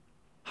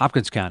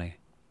Hopkins County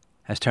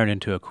has turned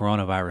into a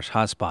coronavirus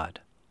hotspot.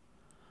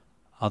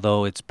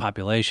 Although its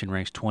population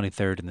ranks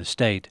 23rd in the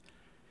state,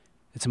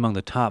 it's among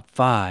the top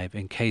 5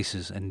 in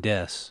cases and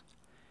deaths.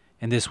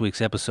 In this week's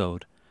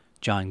episode,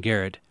 John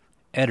Garrett,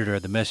 editor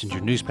of the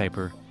Messenger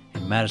newspaper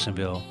in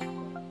Madisonville,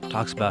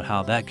 talks about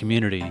how that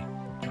community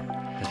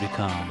has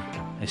become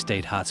a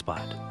state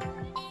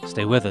hotspot.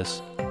 Stay with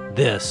us.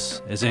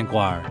 This is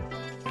Inquirer.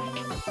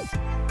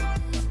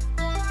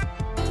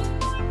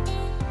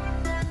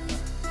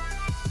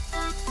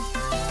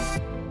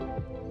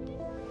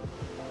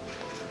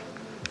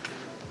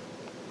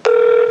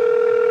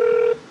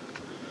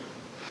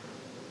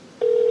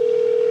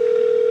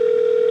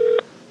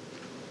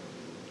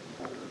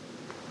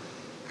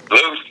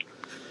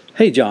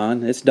 Hey,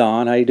 John. It's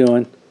Don. How you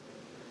doing?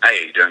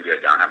 Hey, doing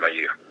good, Don. How about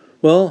you?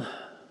 Well,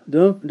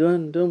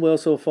 doing well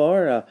so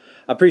far. I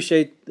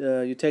appreciate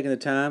you taking the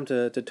time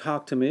to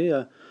talk to me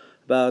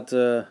about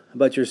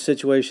your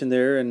situation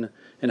there in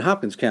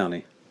Hopkins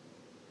County.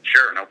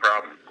 Sure, no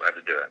problem. Glad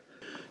to do it.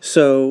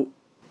 So,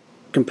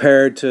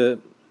 compared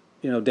to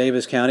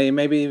Davis County and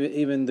maybe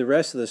even the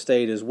rest of the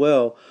state as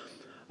well,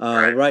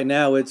 right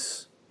now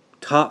it's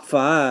top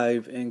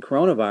 5 in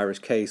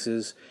coronavirus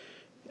cases.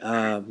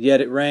 Yet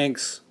it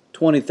ranks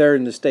 23rd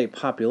in the state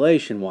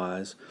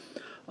population-wise.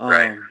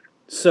 Right.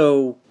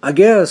 So I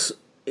guess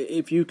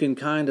if you can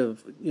kind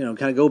of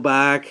go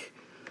back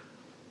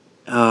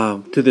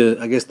to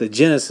the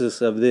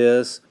genesis of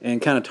this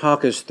and kind of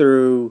talk us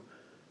through,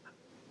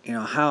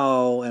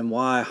 how and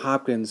why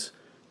Hopkins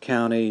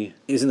County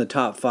is in the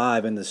top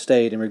 5 in the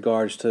state in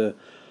regards to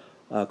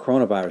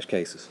coronavirus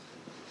cases.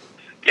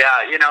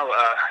 Yeah,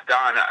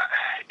 Don,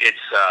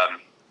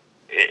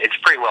 it's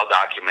pretty well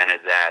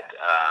documented that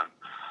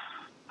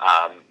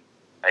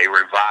a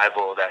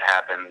revival that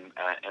happened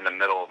in the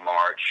middle of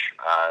March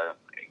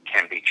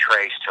can be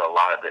traced to a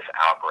lot of this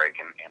outbreak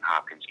in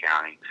Hopkins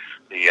County.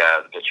 The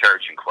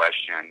church in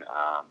question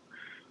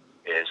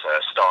is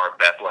Star of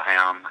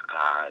Bethlehem.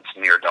 It's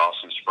near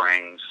Dawson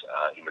Springs,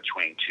 in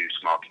between two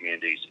small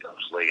communities,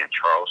 Lee and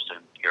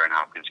Charleston, here in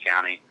Hopkins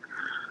County.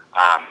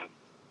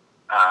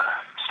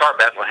 Star of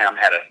Bethlehem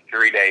had a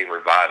 3-day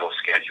revival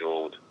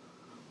scheduled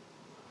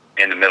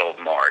in the middle of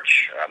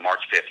March.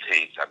 March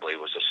 15th, I believe,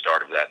 was the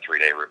start of that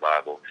 3-day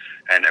revival.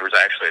 And there was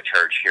actually a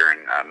church here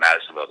in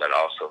Madisonville that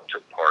also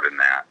took part in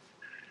that.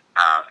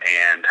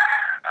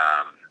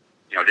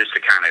 Just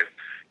to kind of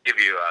give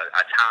you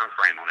a time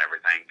frame on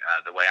everything,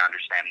 the way I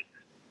understand it,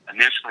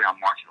 initially on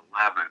March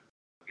 11th,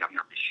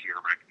 Governor Beshear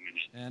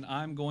recommended. And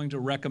I'm going to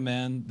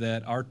recommend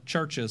that our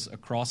churches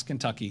across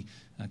Kentucky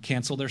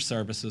cancel their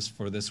services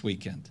for this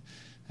weekend.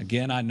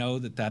 Again, I know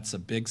that that's a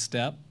big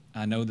step.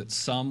 I know that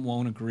some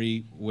won't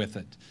agree with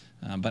it,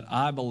 but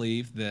I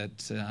believe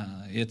that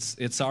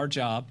it's our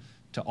job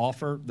to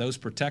offer those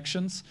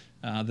protections,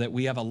 that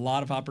we have a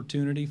lot of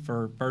opportunity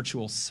for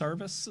virtual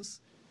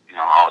services.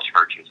 All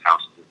churches,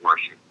 houses of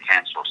worship,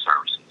 cancel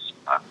services.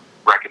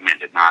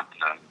 Recommended, not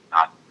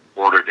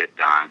ordered it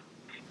done,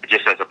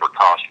 just as a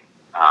precaution.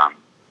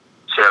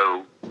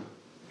 So,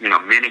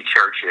 many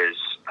churches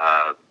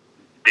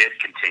did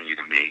continue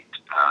to meet,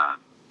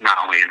 not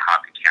only in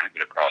Hopkins County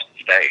but across the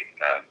state.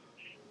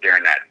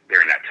 During that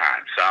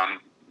time, some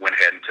went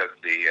ahead and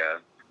took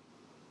the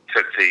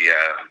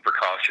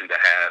precaution to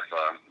have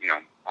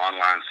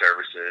online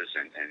services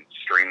and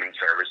streaming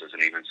services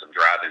and even some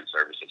drive-in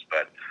services.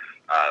 But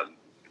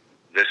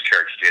this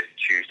church did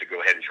choose to go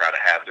ahead and try to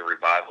have the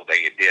revival.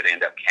 They did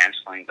end up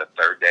canceling the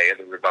 3rd day of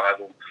the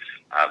revival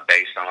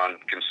based on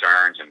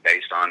concerns and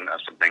based on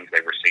some things they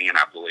were seeing,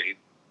 I believe.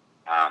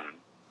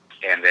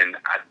 And then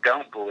I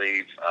don't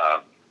believe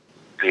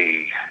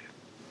the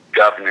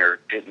governor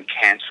didn't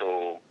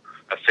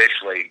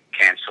officially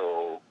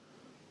cancel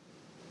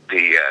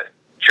the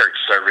church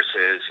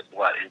services,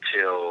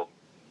 until,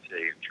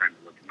 I'm trying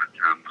to look at my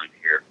timeline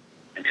here,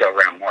 until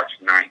around March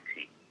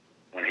 19th,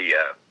 when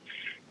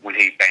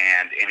he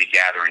banned any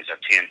gatherings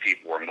of 10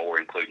 people or more,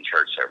 including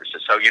church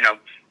services. So,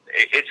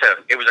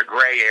 it was a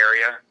gray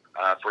area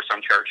for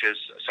some churches.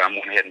 Some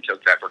went ahead and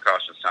took that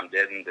precaution, some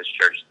didn't. This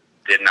church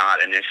did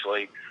not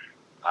initially.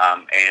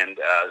 And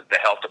the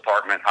health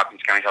department,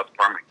 Hopkins County Health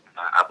Department,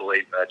 I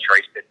believe,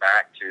 traced it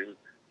back to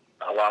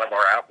a lot of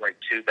our outbreak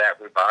to that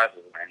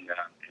revival and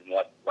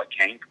what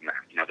came from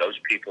that. Those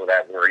people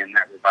that were in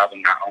that revival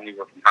not only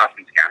were from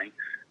Hopkins County,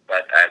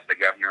 but as the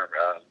governor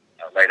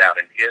laid out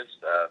in his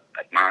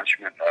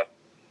admonishment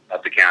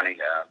of the county,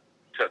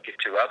 took it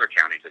to other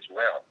counties as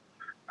well.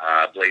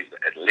 I believe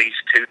at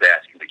least 2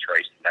 deaths can be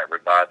traced to that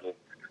revival.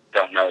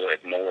 Don't know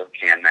if more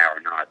can now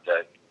or not.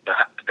 The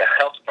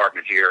health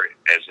department here,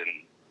 as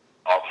in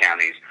all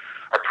counties,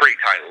 are pretty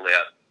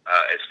tight-lipped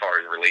as far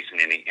as releasing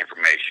any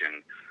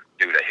information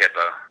due to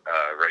HIPAA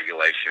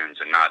regulations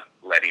and not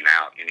letting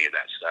out any of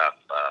that stuff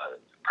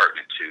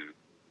pertinent to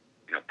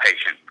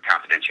patient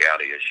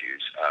confidentiality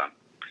issues.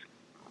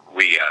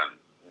 We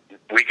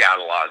got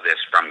a lot of this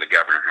from the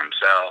governor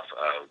himself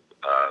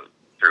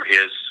through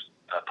his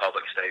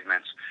public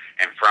statements,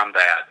 and from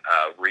that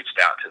reached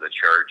out to the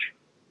church,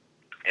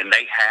 and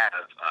they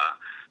have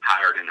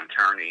hired an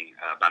attorney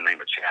by the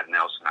name of Chad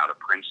Nelson out of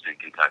Princeton,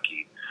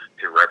 Kentucky,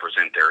 to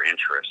represent their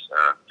interests.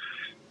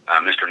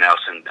 Mr.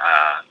 Nelson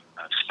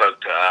spoke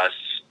to us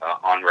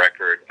on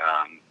record.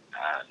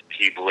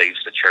 He believes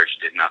the church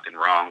did nothing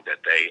wrong,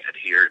 that they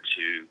adhered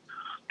to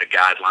the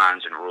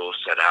guidelines and rules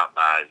set out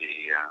by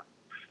the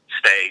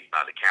state,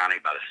 by the county,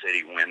 by the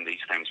city when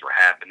these things were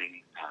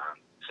happening.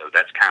 So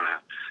that's kind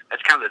of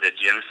the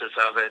genesis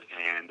of it,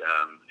 and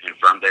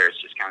from there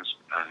it's just kind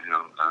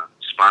of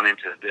spun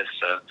into this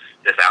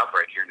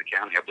outbreak here in the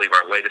county. I believe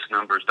our latest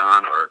numbers,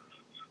 Don, are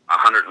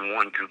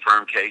 101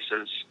 confirmed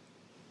cases,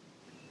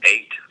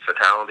 8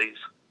 fatalities,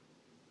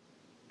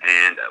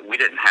 and we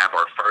didn't have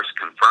our first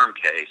confirmed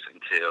case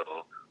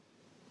until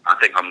I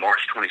think on March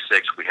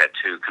 26th we had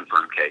 2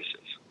 confirmed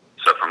cases.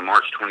 So from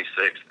March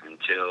 26th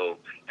until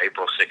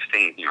April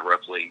 16th,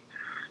 roughly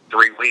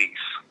 3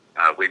 weeks,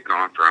 we've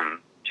gone from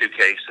 2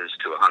 cases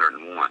to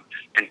 101.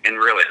 And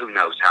really, who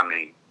knows how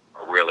many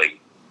are really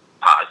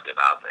positive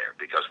out there,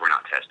 because we're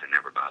not testing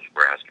everybody.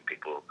 We're asking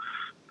people,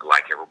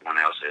 like everyone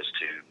else is,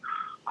 to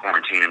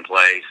quarantine in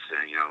place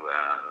and,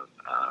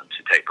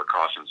 to take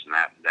precautions in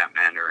that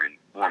manner. And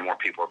more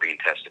people are being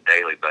tested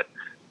daily, but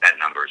that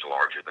number is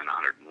larger than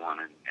 101,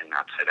 and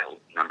I'd say that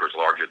number is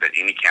larger than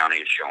any county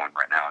is showing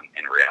right now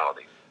in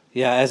reality.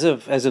 Yeah, as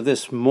of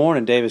this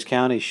morning, Davis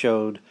County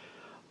showed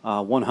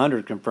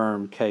 100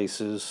 confirmed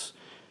cases,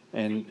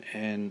 and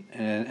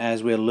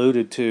as we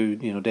alluded to,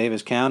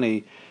 Davis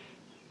County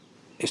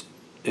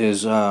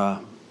is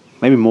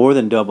maybe more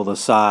than double the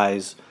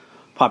size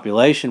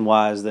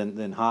population-wise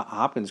than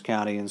Hopkins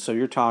County, and so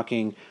you're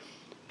talking,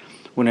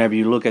 whenever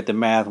you look at the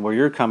math where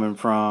you're coming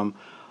from,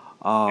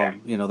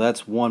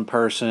 that's one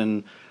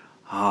person,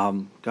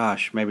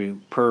 maybe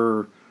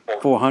per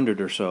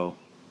 400 or so.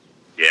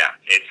 Yeah,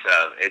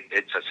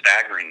 it's a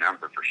staggering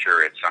number for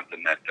sure. It's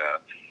something that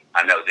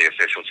I know the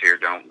officials here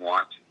don't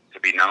want to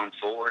be known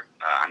for.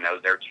 I know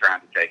they're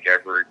trying to take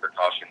every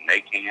precaution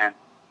they can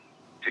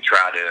to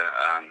try to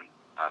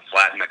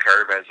flatten the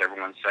curve, as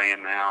everyone's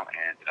saying now,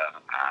 and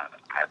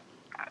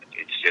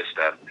it's just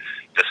a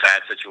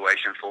sad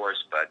situation for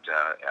us. But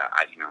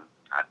I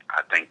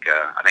think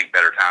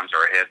better times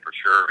are ahead for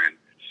sure,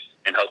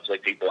 and hopefully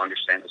people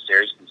understand the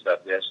seriousness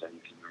of this and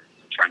are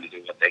trying to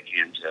do what they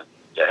can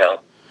to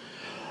help.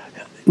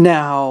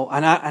 Now,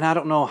 and I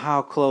don't know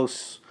how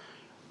close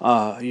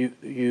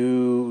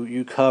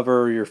you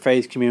cover your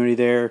faith community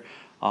there.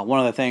 One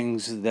of the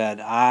things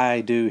that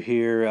I do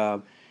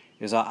here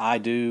is I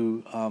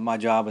do my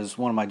job is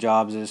one of my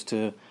jobs is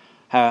to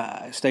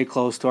stay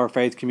close to our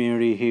faith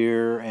community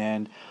here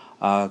and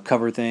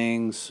cover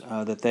things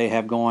that they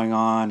have going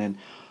on, and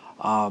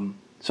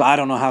so I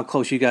don't know how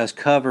close you guys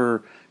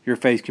cover your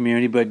faith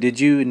community, but did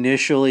you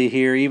initially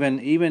hear,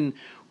 even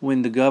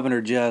when the governor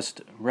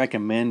just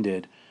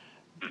recommended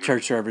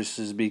church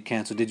services be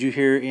canceled, did you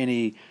hear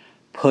any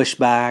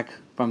pushback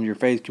from your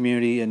faith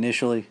community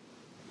initially?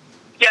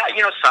 Yeah,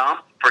 some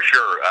for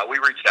sure. We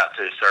reached out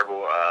to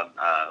several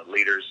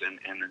leaders in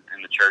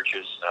the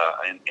churches,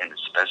 and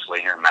especially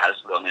here in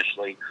Madisonville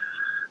initially,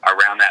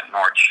 around that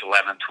March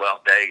 11th,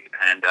 12th date,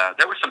 and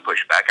there was some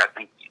pushback, I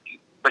think.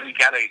 But you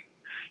got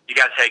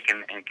to take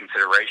in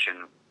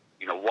consideration,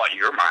 what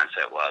your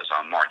mindset was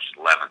on March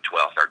 11th,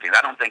 12th, 13th.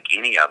 I don't think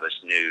any of us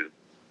knew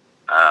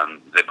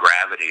the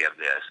gravity of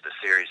this, the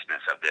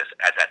seriousness of this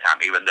at that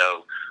time, even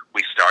though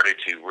we started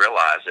to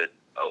realize it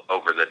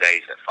over the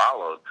days that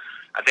followed.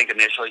 I think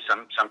initially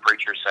some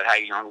preachers said,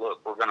 "Hey,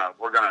 look, we're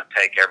gonna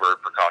take every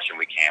precaution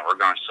we can. We're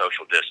going to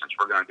social distance.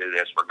 We're going to do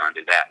this. We're going to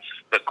do that."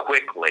 But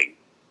quickly,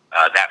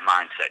 that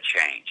mindset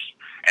changed,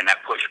 and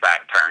that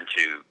pushback turned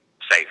to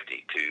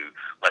safety, to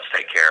let's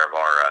take care of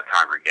our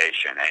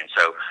congregation. And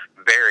so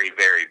very,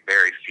 very,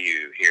 very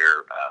few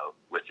here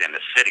within the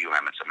city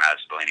limits of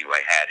Madisonville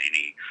anyway had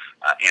any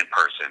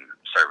in-person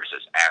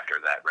services after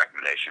that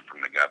recommendation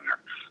from the governor.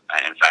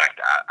 In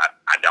fact,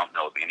 I don't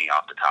know of any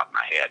off the top of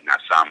my head. Now,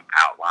 some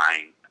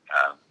outlying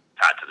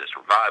tied to this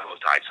revival,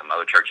 tied to some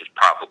other churches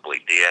probably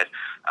did.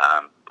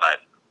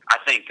 But I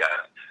think,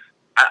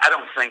 I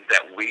don't think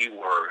that we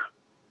were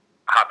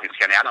Hopkins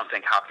County. I don't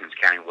think Hopkins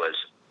County was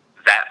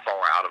that far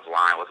out of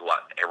line with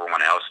what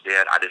everyone else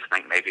did. I just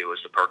think maybe it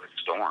was the perfect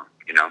storm.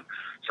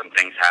 Some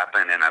things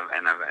happened in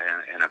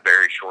a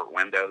very short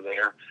window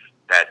there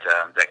that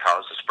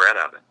caused the spread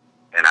of it.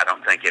 And I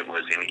don't think it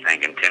was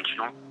anything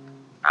intentional.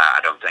 I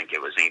don't think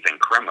it was anything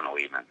criminal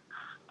even.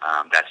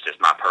 That's just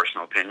my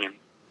personal opinion.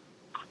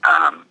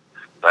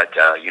 But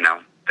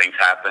things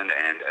happened,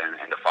 and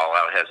the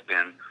fallout has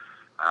been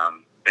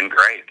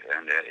great,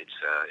 and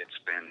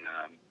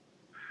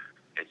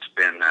it's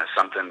been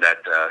something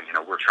that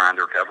we're trying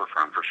to recover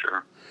from for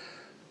sure.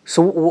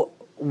 So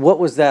what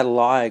was that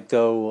like,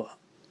 though?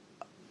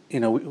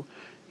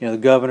 The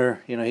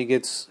governor, he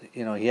gets,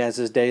 he has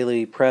his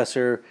daily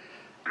presser,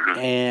 Mm-hmm.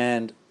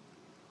 and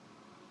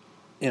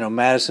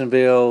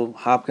Madisonville,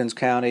 Hopkins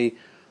County,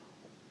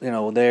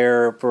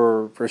 there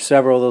for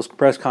several of those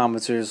press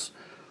conferences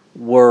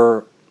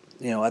were,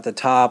 at the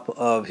top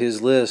of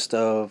his list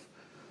of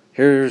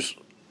here's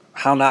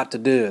how not to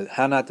do it,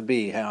 how not to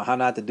be, how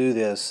not to do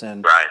this,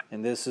 and Right.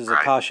 and this is a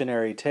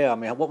cautionary tale. I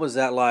mean, what was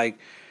that like?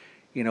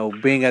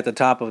 Being at the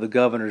top of the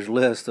governor's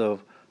list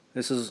of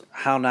this is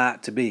how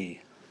not to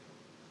be.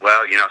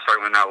 Well,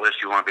 certainly not a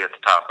list you want to be at the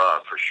top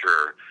of, for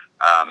sure.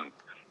 And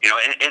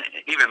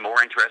even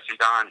more interesting,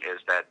 Don, is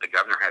that the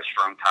governor has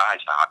strong ties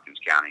to Hopkins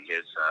County.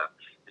 His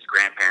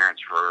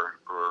grandparents were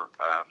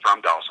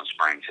from Dawson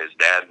Springs. His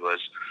dad was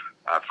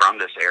from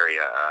this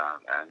area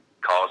and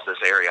calls this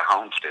area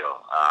home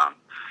still.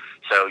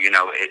 So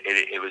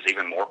it was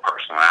even more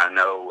personal. I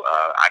know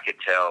I could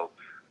tell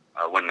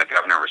when the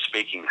governor was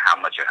speaking how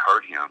much it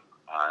hurt him.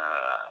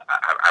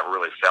 I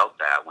really felt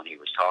that when he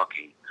was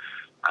talking.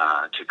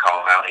 To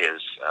call out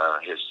his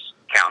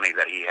county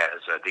that he has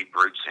deep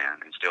roots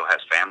in and still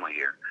has family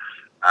here.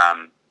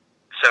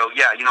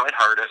 It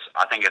hurt us.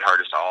 I think it hurt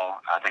us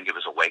all. I think it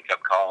was a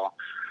wake-up call.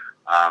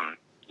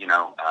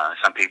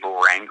 Some people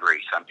were angry.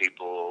 Some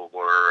people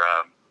were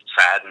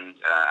saddened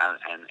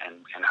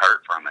and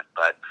hurt from it.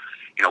 But,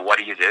 what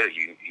do? You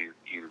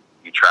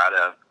try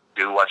to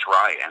do what's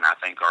right. And I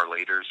think our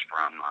leaders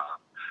from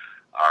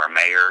our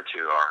mayor to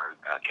our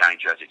county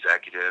judge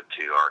executive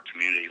to our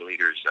community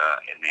leaders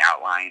in the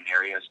outlying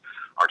areas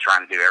are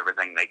trying to do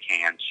everything they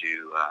can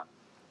to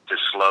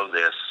slow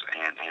this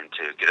and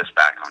to get us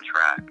back on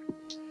track.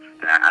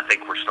 And I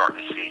think we're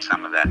starting to see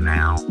some of that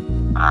now.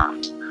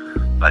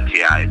 But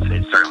yeah,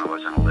 it certainly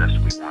wasn't a list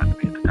we wanted to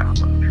be at the top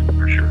of,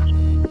 for sure.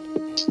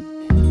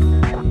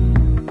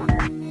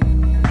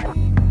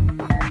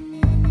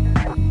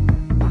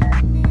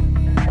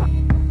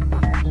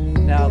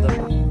 Now,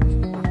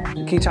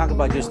 can you talk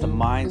about just the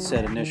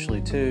mindset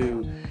initially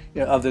too,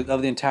 of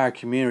the entire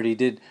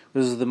community?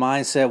 Was the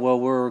mindset, well,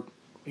 we're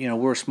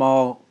a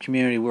small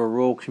community, we're a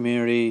rural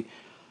community,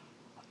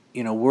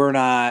 we're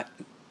not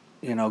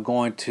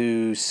going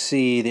to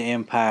see the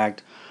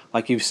impact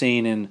like you've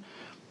seen in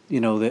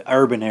the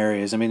urban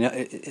areas? I mean,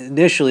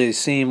 initially it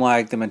seemed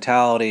like the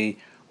mentality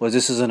was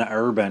this is an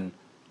urban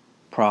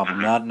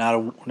problem,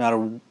 not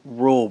a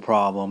rural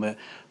problem.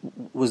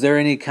 Was there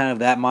any kind of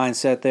that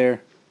mindset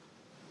there?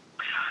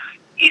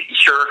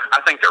 Sure,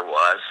 I think there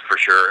was, for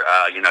sure.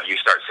 You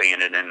start seeing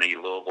it in the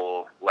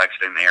Louisville,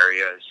 Lexington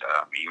areas,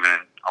 even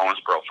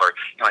Owensboro.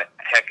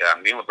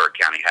 Muhlenberg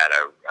County had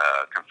a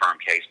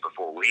confirmed case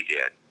before we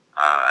did,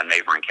 a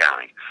neighboring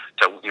county.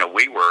 So,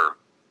 we were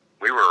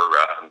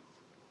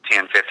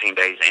 10, 15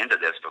 days into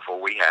this before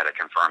we had a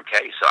confirmed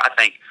case. So I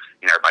think,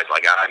 everybody's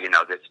like,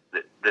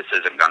 this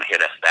isn't going to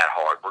hit us that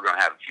hard. We're going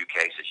to have a few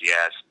cases,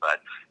 yes,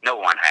 but no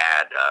one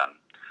had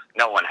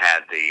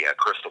the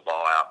crystal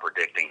ball out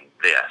predicting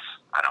this,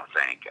 I don't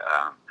think.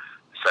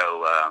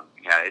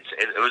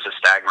 It was a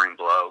staggering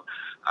blow.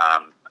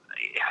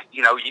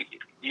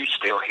 You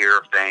still hear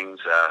of things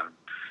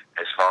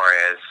as far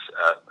as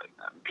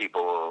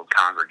people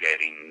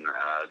congregating.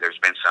 There's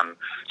been some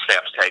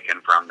steps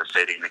taken from the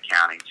city and the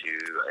county to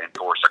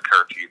enforce a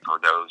curfew for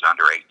those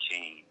under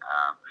 18.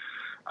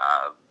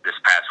 This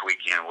past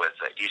weekend with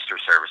Easter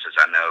services,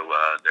 I know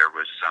there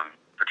was some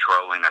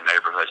patrolling the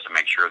neighborhoods to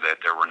make sure that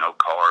there were no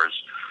cars,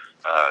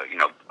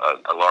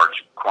 a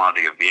large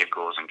quantity of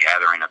vehicles and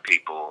gathering of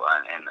people,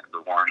 and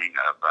the warning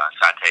of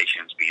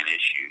citations being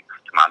issued.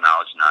 To my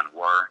knowledge, none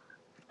were.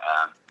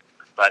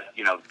 But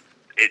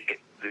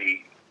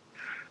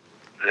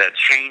the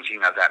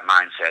changing of that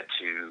mindset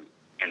to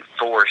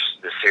enforce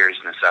the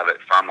seriousness of it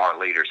from our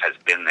leaders has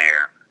been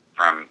there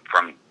from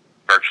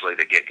virtually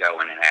the get-go,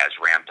 and it has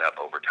ramped up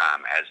over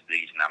time as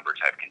these numbers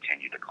have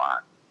continued to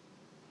climb.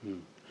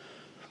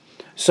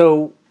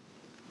 So,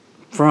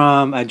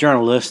 from a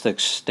journalistic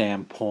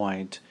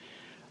standpoint,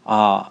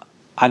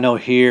 I know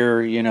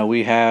here,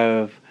 we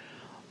have,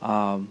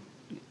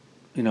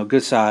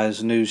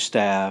 good-sized news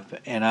staff,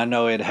 and I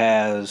know it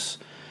has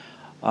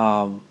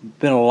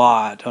been a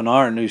lot on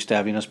our news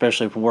staff,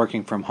 especially from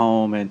working from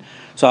home. And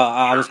so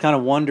I was kind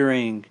of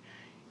wondering,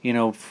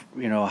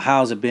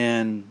 how's it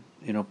been,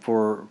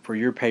 for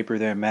your paper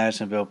there in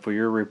Madisonville, for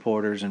your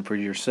reporters and for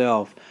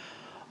yourself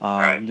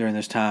during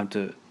this time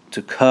to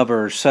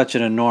cover such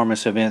an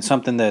enormous event,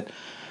 something that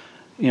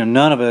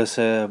none of us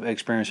have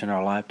experienced in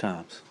our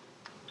lifetimes.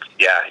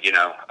 Yeah,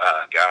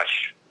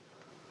 gosh,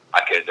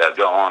 I could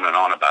go on and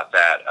on about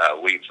that.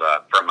 We've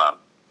from a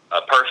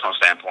personal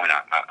standpoint,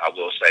 I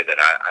will say that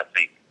I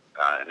think,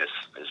 and this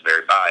is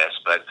very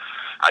biased, but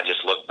I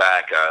just look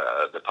back.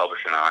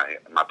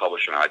 My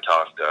publisher and I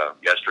talked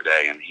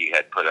yesterday, and he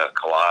had put a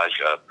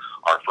collage of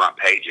our front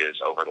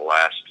pages over the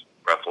last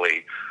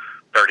roughly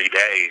 30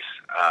 days,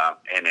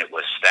 and it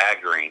was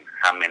staggering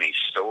how many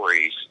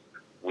stories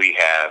we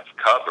have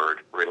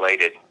covered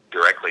related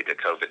directly to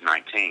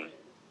COVID-19.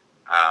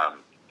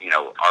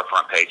 Our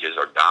front pages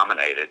are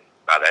dominated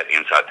by that,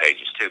 inside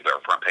pages too, but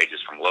our front pages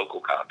from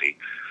local copy.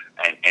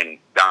 And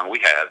Don, we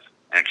have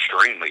an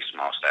extremely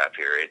small staff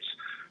here. It's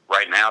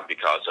right now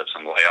because of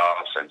some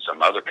layoffs and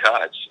some other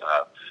cuts.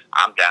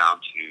 I'm down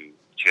to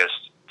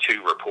just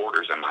 2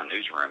 reporters in my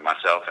newsroom,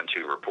 myself and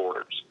 2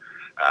 reporters.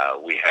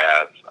 We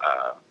have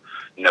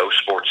no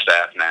sports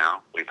staff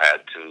now. We've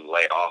had to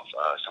lay off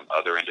some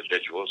other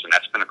individuals, and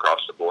that's been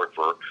across the board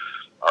for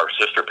our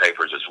sister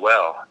papers as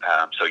well.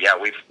 So yeah,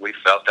 we've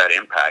felt that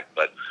impact,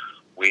 but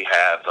we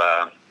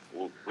have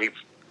we've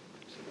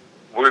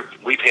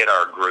hit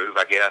our groove,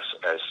 I guess,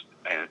 as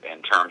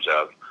in terms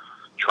of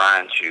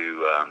trying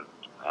to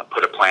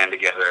put a plan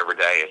together every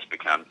day. It's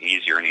become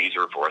easier and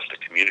easier for us to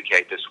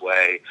communicate this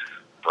way,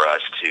 for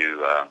us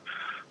to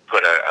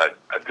put a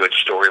good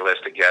story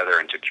list together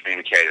and to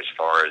communicate as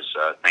far as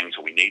things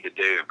we need to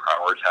do and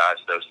prioritize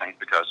those things,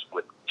 because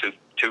with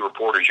two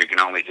reporters you can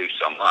only do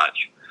so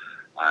much.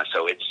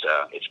 So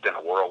it's been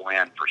a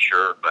whirlwind for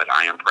sure, but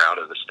I am proud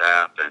of the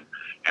staff and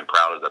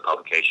proud of the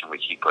publication we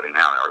keep putting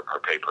out. Our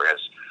paper has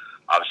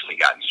obviously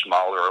gotten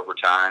smaller over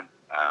time.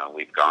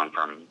 We've gone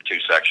from 2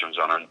 sections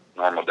on a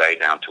normal day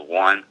down to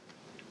 1,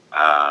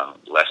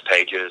 less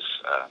pages.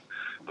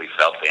 We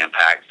felt the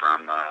impact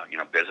from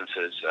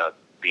businesses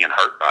being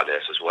hurt by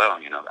this as well.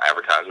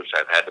 Advertisers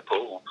have had to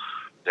pull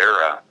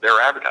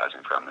their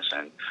advertising from us,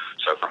 and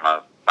so from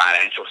a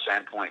financial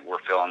standpoint, we're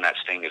feeling that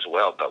sting as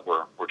well. But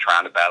we're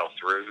trying to battle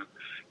through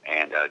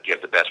and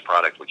give the best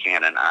product we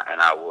can. And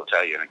I will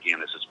tell you, and again,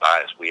 this is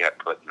biased. We have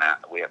put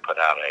out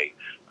a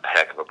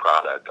heck of a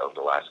product over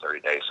the last 30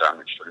 days. So I'm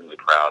extremely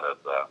proud of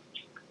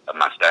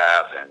my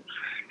staff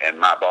and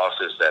my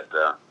bosses that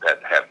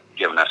have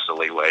given us the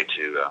leeway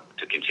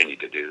to continue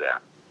to do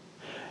that.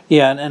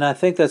 Yeah, and I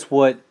think that's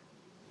what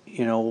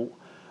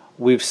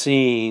we've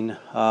seen.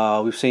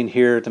 We've seen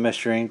here at the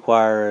Messenger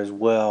Inquirer as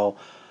well.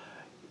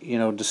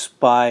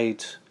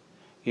 Despite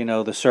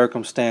the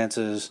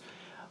circumstances,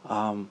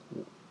 I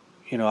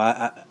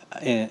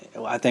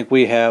think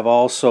we have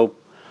also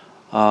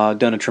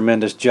done a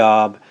tremendous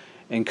job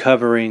in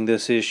covering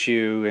this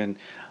issue and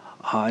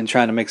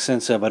trying to make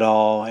sense of it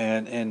all.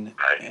 And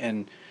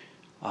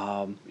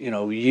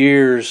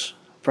years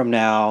from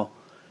now,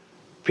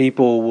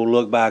 people will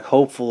look back,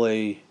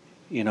 hopefully,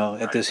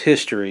 at this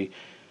history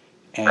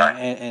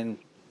and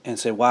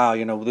say, wow,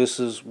 this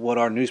is what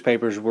our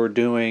newspapers were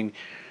doing,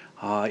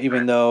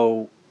 even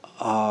though,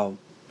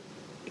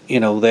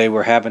 they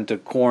were having to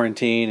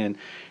quarantine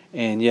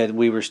and yet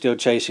we were still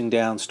chasing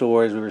down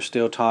stories. We were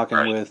still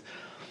talking with,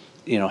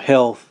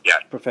 health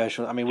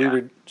professionals. I mean, we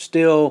were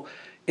still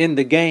in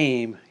the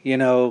game,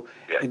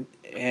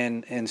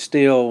 and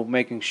still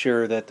making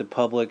sure that the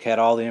public had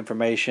all the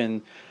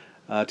information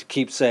to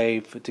keep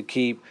safe, to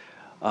keep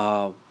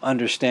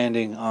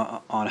understanding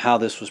on how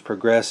this was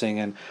progressing.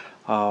 And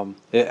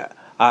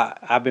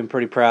I've been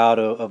pretty proud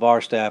of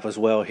our staff as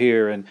well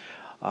here, and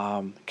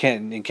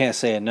can't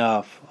say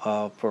enough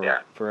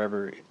for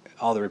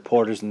all the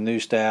reporters and the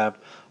news staff,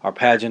 our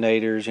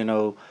paginators,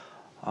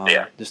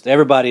 just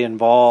everybody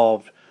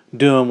involved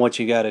doing what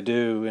you got to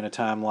do in a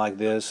time like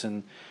this.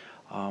 And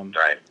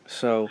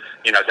so,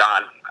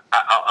 Don,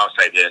 I'll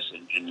say this,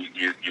 and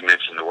you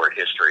mentioned the word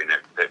history, and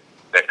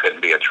that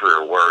couldn't be a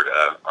truer word.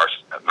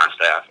 My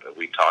staff,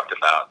 we talked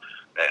about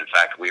that. In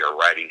fact, we are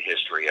writing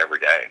history every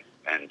day,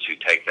 and to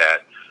take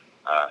that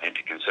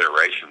into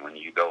consideration when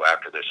you go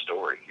after this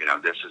story,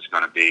 this is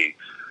going to be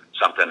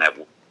something that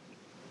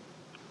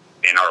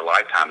in our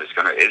lifetime is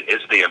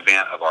the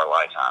event of our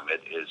lifetime.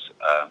 It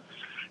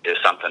is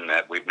something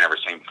that we've never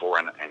seen before,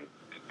 and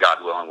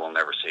God willing, we'll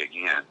never see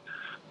again.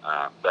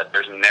 But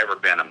there's never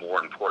been a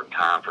more important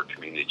time for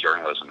community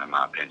journalism, in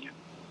my opinion.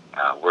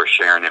 We're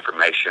sharing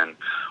information.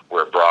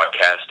 We're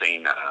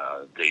broadcasting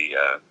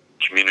the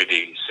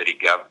community, city,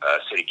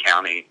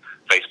 county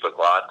Facebook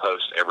Live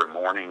posts every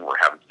morning. We're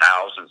having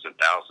thousands and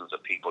thousands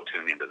of people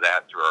tune into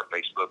that through our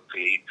Facebook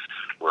feed.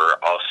 We're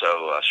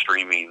also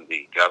streaming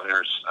the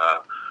governor's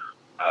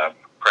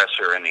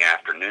presser in the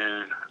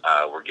afternoon.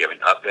 We're giving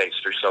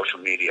updates through social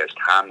media as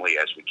timely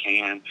as we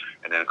can.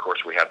 And then, of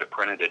course, we have the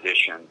printed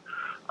edition,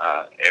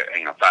 5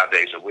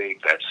 days a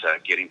week. That's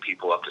getting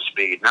people up to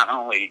speed, not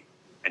only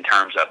in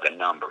terms of the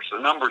numbers. The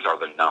numbers are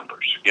the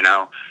numbers,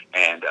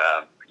 and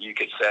you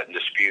could set and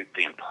dispute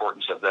the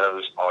importance of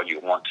those all you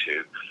want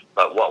to.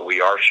 But what we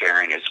are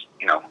sharing is,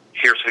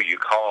 here's who you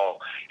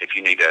call if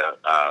you need to,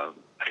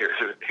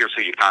 here's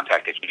who you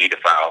contact if you need to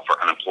file for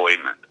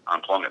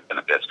unemployment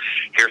benefits.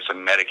 Here's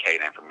some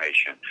Medicaid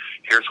information.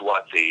 Here's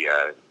what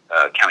the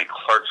county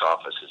clerk's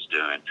office is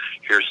doing.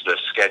 Here's the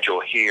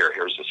schedule here.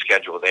 Here's the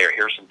schedule there.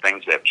 Here's some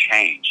things that have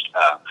changed.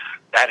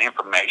 That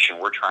information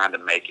we're trying to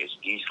make as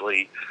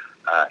easily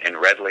and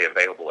readily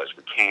available as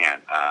we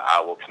can. I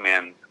will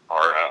commend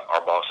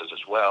our bosses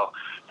as well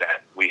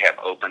that we have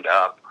opened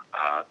up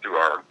through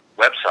our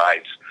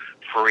websites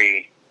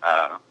free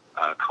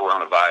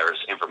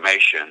coronavirus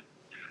information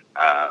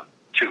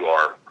to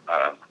our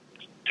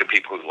to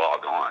people who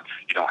log on.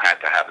 You don't have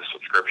to have a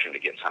subscription to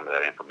get some of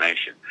that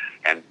information,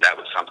 and that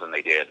was something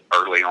they did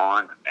early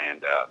on,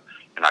 and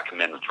I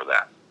commend them for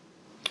that.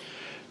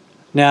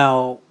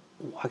 Now,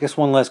 I guess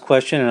one last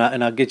question,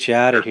 and I'll get you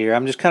out of here.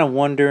 I'm just kind of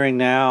wondering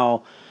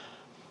now,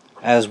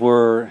 as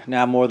we're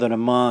now more than a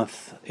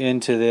month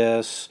into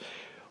this,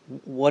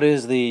 what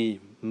is the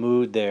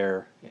mood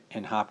there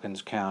in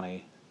Hopkins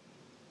County?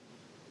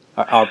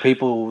 Are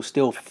people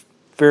still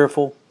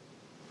fearful?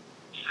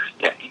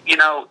 Yeah,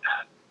 I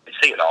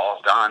see it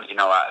all, Don.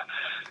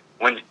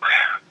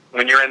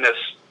 When you're in this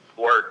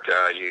work,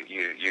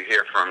 you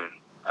hear from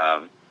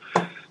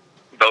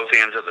both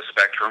ends of the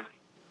spectrum.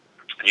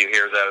 You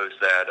hear those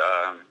that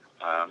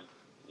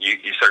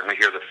you certainly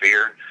hear the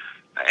fear,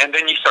 and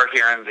then you start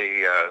hearing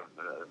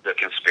the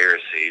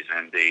conspiracies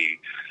and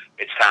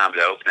it's time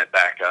to open it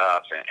back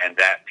up, and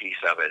that piece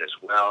of it as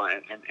well.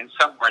 And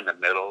somewhere in the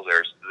middle,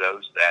 there's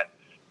those that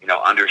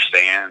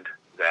understand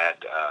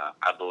that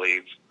I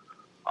believe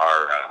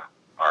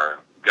our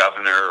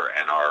governor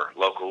and our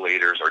local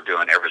leaders are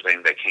doing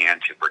everything they can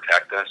to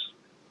protect us,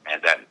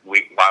 and that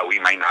while we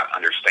may not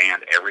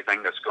understand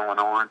everything that's going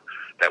on,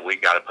 that we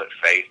got to put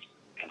faith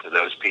into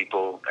those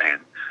people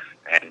and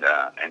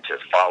to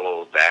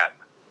follow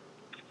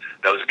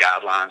those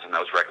guidelines and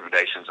those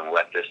recommendations and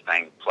let this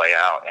thing play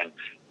out, and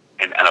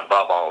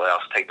above all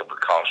else, take the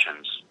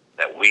precautions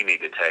that we need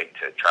to take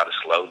to try to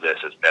slow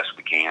this as best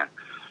we can.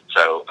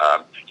 So,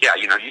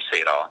 you see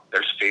it all.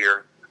 There's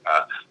fear,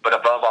 but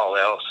above all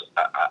else,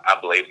 I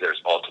believe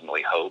there's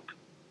ultimately hope.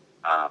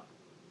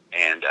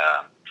 And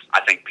I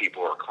think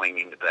people are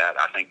clinging to that.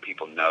 I think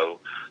people know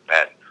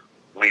that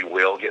we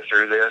will get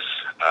through this.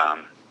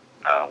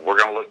 We're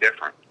going to look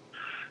different.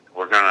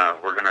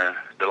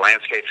 The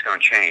landscape's going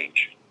to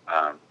change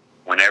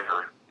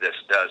whenever this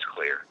does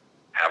clear.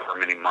 However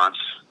many months,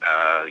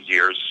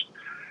 years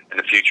in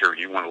the future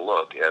you want to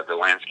look, the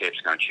landscape's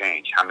going to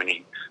change. How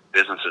many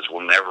businesses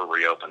will never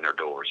reopen their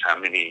doors? How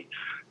many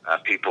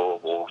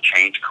people will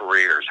change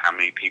careers? How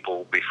many people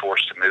will be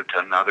forced to move to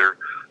another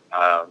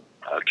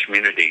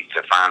community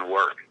to find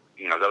work?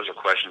 Those are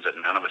questions that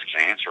none of us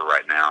can answer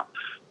right now,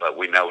 but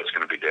we know it's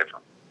going to be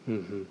different.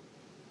 Mm-hmm.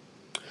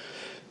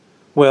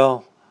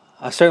 Well,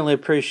 I certainly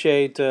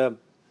appreciate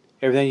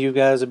everything you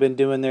guys have been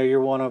doing there.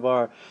 You're one of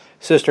our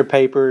sister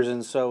papers,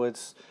 and so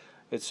it's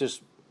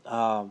just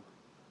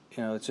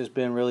it's just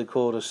been really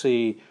cool to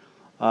see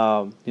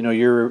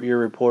your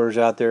reporters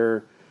out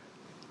there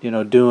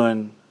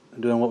doing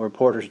what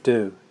reporters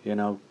do,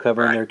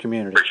 covering their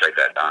community. Appreciate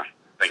that, Don.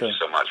 Thank you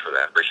so much for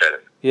that. Appreciate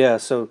it. Yeah,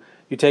 so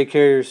you take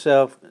care of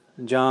yourself,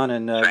 John,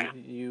 and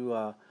you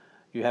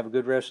have a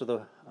good rest of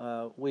the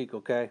week,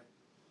 okay?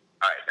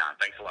 All right, Don.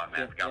 Thanks a lot,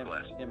 man. God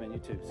bless. Yeah, man. You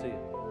too. See you.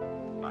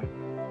 Bye.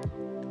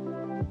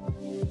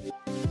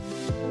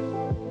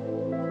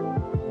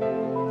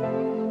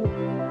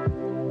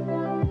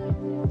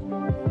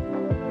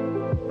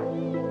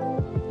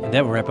 And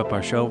that will wrap up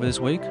our show for this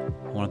week.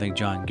 I want to thank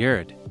John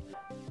Garrett,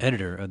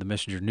 editor of the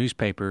Messenger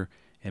newspaper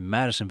in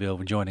Madisonville,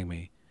 for joining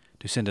me.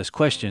 To send us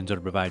questions or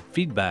to provide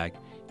feedback,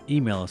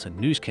 email us at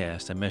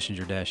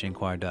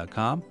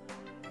newscast@messenger-inquirer.com.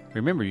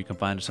 Remember, you can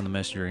find us on the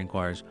Messenger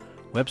Inquirer's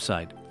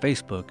website,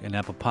 Facebook, and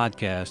Apple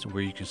Podcasts,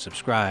 where you can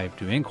subscribe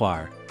to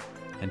Inquire.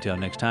 Until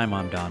next time,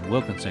 I'm Don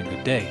Wilkinson.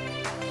 Good day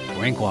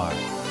for Inquire.